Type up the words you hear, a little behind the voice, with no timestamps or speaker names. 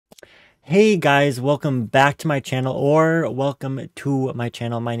Hey guys, welcome back to my channel, or welcome to my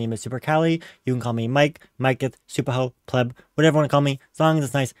channel. My name is Super Cali. You can call me Mike, Miketh, Superho, Pleb, whatever you want to call me, as long as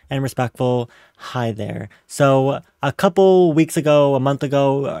it's nice and respectful. Hi there. So a couple weeks ago, a month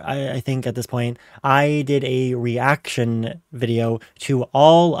ago, I think at this point, I did a reaction video to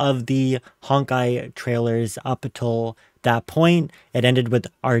all of the Honkai trailers up until that point. It ended with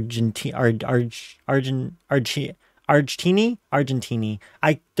Argentini.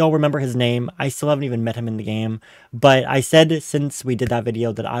 I don't remember his name. I still haven't even met him in the game. But I said since we did that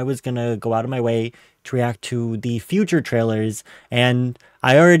video that I was going to go out of my way to react to the future trailers. And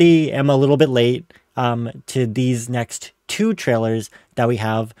I already am a little bit late to these next two trailers that we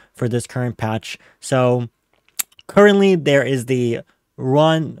have for this current patch. So currently there is the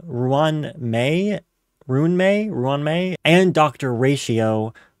Ruan Mei and Dr.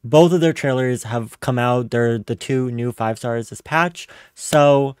 Ratio. Both of their trailers have come out. They're the two new 5 stars this patch.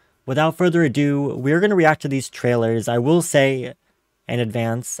 So without further ado, we're going to react to these trailers. I will say in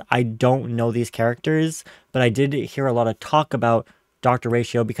advance, I don't know these characters, but I did hear a lot of talk about Dr.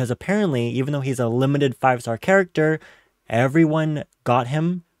 Ratio because apparently, even though he's a limited 5-star character, everyone got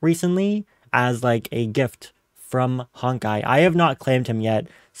him recently as like a gift from Honkai. I have not claimed him yet,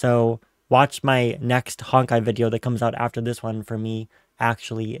 so watch my next Honkai video that comes out after this one for me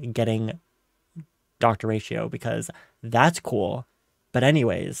actually getting Dr. Ratio, because that's cool. But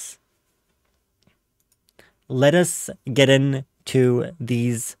anyways, let us get into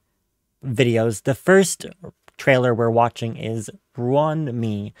these videos. The first trailer we're watching is Ruan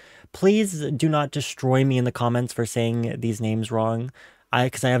Mei. Please do not destroy me in the comments for saying these names wrong,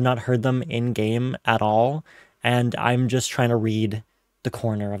 because I have not heard them in game at all, and I'm just trying to read the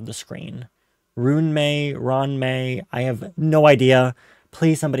corner of the screen. Ruan Mei, I have no idea.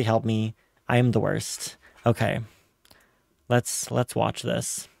 Please somebody help me. I am the worst. Okay. Let's watch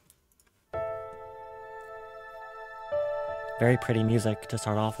this. Very pretty music to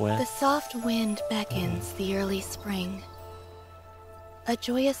start off with. The soft wind beckons the early spring. A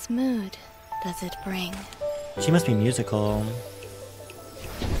joyous mood does it bring. She must be musical.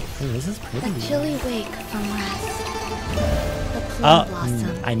 Ooh, this is pretty. A chilly wake from rest. A plum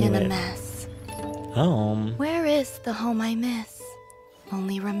blossom I knew in it. a mess. Where is the home I miss?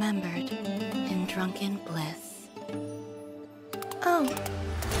 Only remembered in drunken bliss. Oh,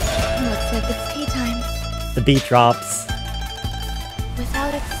 looks like it's tea time. the beat drops.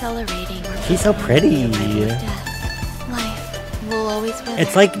 Without accelerating or She's so pretty. death, life will always wither.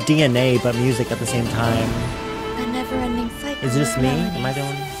 It's like DNA, but music at the same time. A never-ending cycle. Is it just of me? melodies. Am I the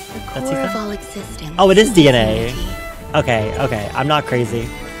one The that core sees of that? all existence. Oh, it is DNA. Unity. Okay, I'm not crazy.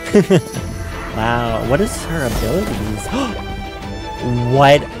 Wow, what is her abilities?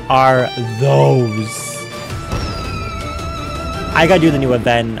 What are those? I gotta do the new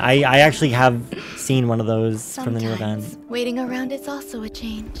event. I actually have seen one of those from the new event. Sometimes waiting around is also a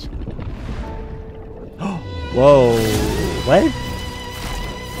change. Whoa, what?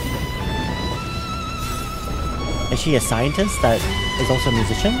 Is she a scientist that is also a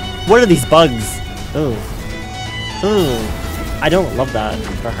musician? What are these bugs? Ooh. Ooh. I don't love that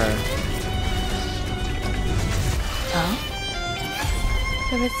for her. Oh?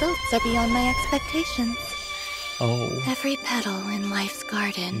 The results are beyond my expectations. Oh. Every petal in life's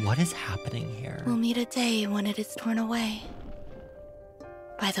garden What is happening here? will meet a day when it is torn away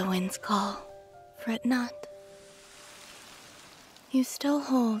by the wind's call. Fret not. You still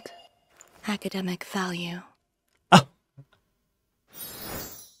hold academic value. Oh.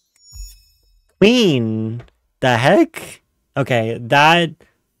 Queen. The heck? Okay, that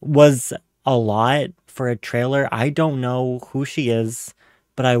was a lot for a trailer. I don't know who she is,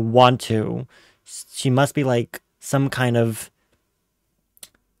 but I want to. She must be like some kind of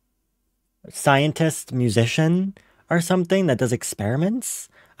scientist, musician, or something that does experiments.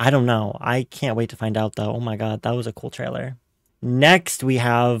 I don't know. I can't wait to find out though. Oh my god, that was a cool trailer. Next, we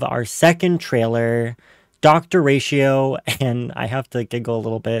have our second trailer, Dr. Ratio, and I have to giggle a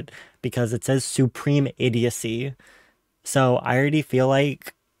little bit because it says Supreme Idiocy. So I already feel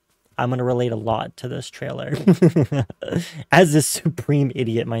like I'm going to relate a lot to this trailer as a supreme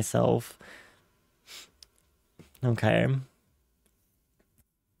idiot myself. Okay.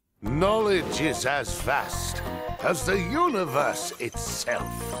 Knowledge is as vast as the universe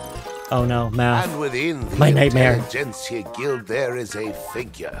itself. Oh no, math. And within the My nightmare. Intelligentsia Guild there is a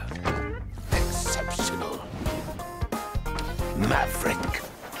figure. Exceptional. Maverick.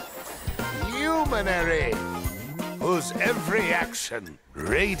 Luminary. Whose every action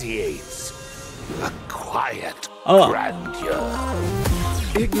radiates a quiet grandeur.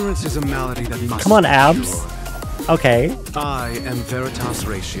 Ignorance is a malady that must Come on, be abs. cured. Okay. I am Veritas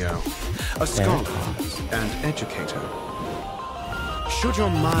Ratio, a scholar and educator. Should your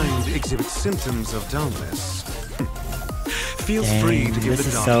mind exhibit symptoms of dullness, feel free to give This the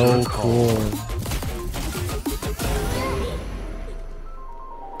is doctor so a call. cool.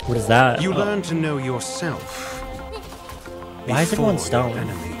 What is that? You Oh, learn to know yourself. why is everyone before stoned? your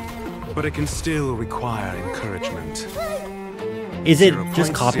enemy, but it can still require encouragement. Is it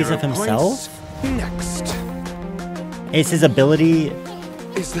just copies of 0.0 himself? points. Next. Is his ability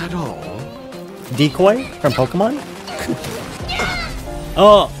Is that all? decoy from Pokemon?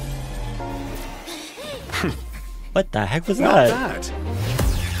 Oh! What the heck was Not that? bad.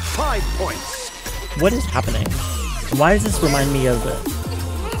 5 points. What is happening? Why does this remind me of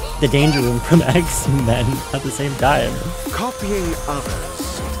the Danger Room from X-Men at the same time? Copying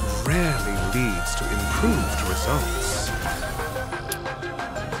others rarely leads to improved results.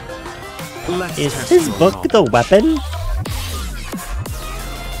 Let's Is test his your book the knowledge. weapon?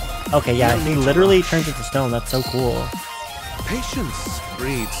 Okay, yeah, he literally turns into stone. That's so cool. Patience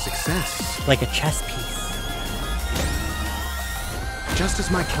breeds success. Like a chess piece. Just as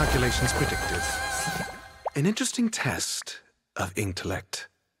my calculations predicted. An interesting test of intellect.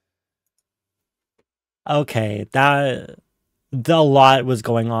 Okay, a lot was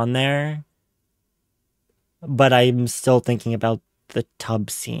going on there. But I'm still thinking about the tub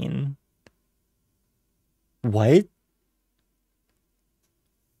scene. What?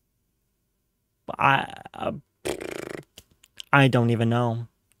 I I don't even know.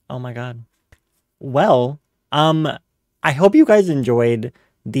 Oh my god. Well, I hope you guys enjoyed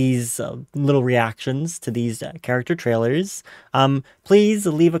these little reactions to these character trailers. Please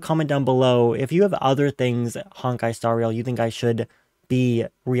leave a comment down below if you have other things Honkai Star Rail you think I should be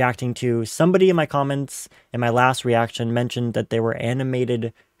reacting to. Somebody in my comments in my last reaction mentioned that they were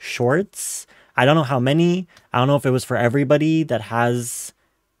animated shorts. I don't know how many. I don't know if it was for everybody that has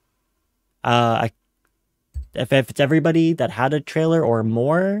if it's everybody that had a trailer or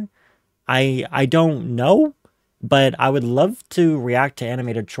more. I don't know, but I would love to react to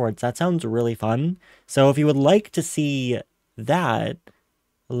animated shorts. That sounds really fun. So if you would like to see that,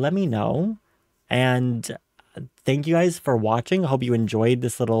 let me know. And thank you guys for watching. I hope you enjoyed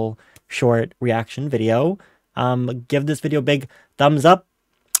this little short reaction video. Give this video a big thumbs up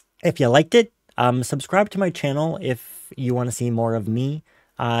if you liked it. Subscribe to my channel if you want to see more of me.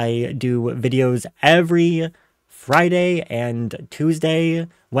 I do videos every Friday and Tuesday.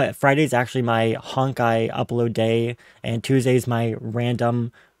 Friday's actually my Honkai upload day, and Tuesday's my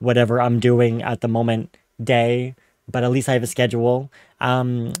random whatever I'm doing at the moment day. But at least I have a schedule.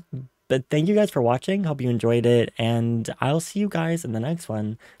 But thank you guys for watching. Hope you enjoyed it, and I'll see you guys in the next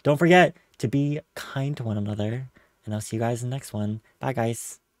one. Don't forget to be kind to one another, and I'll see you guys in the next one. Bye,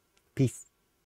 guys. Peace.